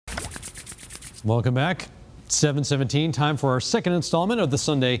Welcome back. 7:17, time for our second installment of the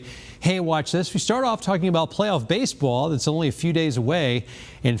Sunday Hey Watch This. We start off talking about playoff baseball that's only a few days away,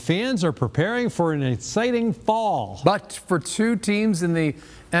 and fans are preparing for an exciting fall. But for two teams in the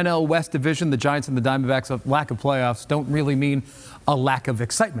NL West division, the Giants and the Diamondbacks, a lack of playoffs don't really mean a lack of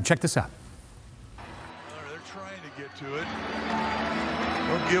excitement. Check this out. They're trying to get to it.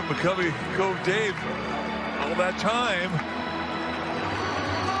 Don't give McCovey, go Dave, all that time.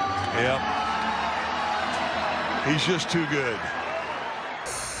 Yep. He's just too good.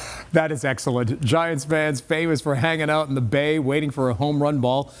 That is excellent. Giants fans famous for hanging out in the bay, waiting for a home run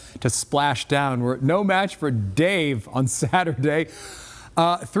ball to splash down. Were no match for Dave on Saturday.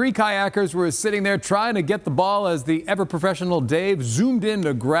 Three kayakers were sitting there trying to get the ball as the ever-professional Dave zoomed in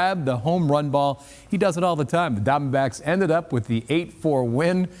to grab the home run ball. He does it all the time. The Diamondbacks ended up with the 8-4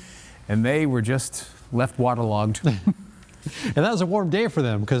 win, and they were just left waterlogged. And that was a warm day for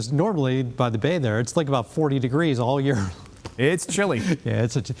them, because normally by the bay there, it's like about 40 degrees all year. It's chilly. Yeah,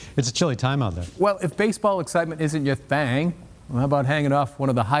 it's a chilly time out there. Well, if baseball excitement isn't your thing, well, how about hanging off one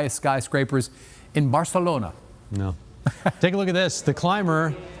of the highest skyscrapers in Barcelona? No. Take a look at this. The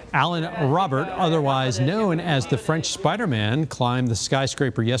climber, Alan Robert, otherwise known as the French Spider-Man, climbed the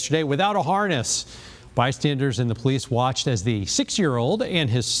skyscraper yesterday without a harness. Bystanders and the police watched as the 6-year-old and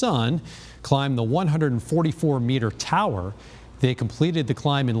his son climbed the 144-meter tower. They completed the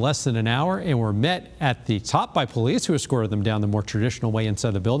climb in less than an hour and were met at the top by police, who escorted them down the more traditional way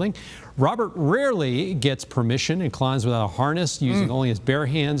inside the building. Robert rarely gets permission and climbs without a harness, using only his bare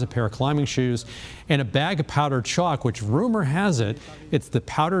hands, a pair of climbing shoes, and a bag of powdered chalk, which rumor has it, it's the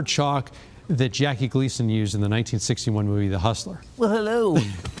powdered chalk that Jackie Gleason used in the 1961 movie The Hustler. Well, hello.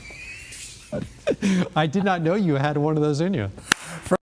 I did not know you had one of those in you.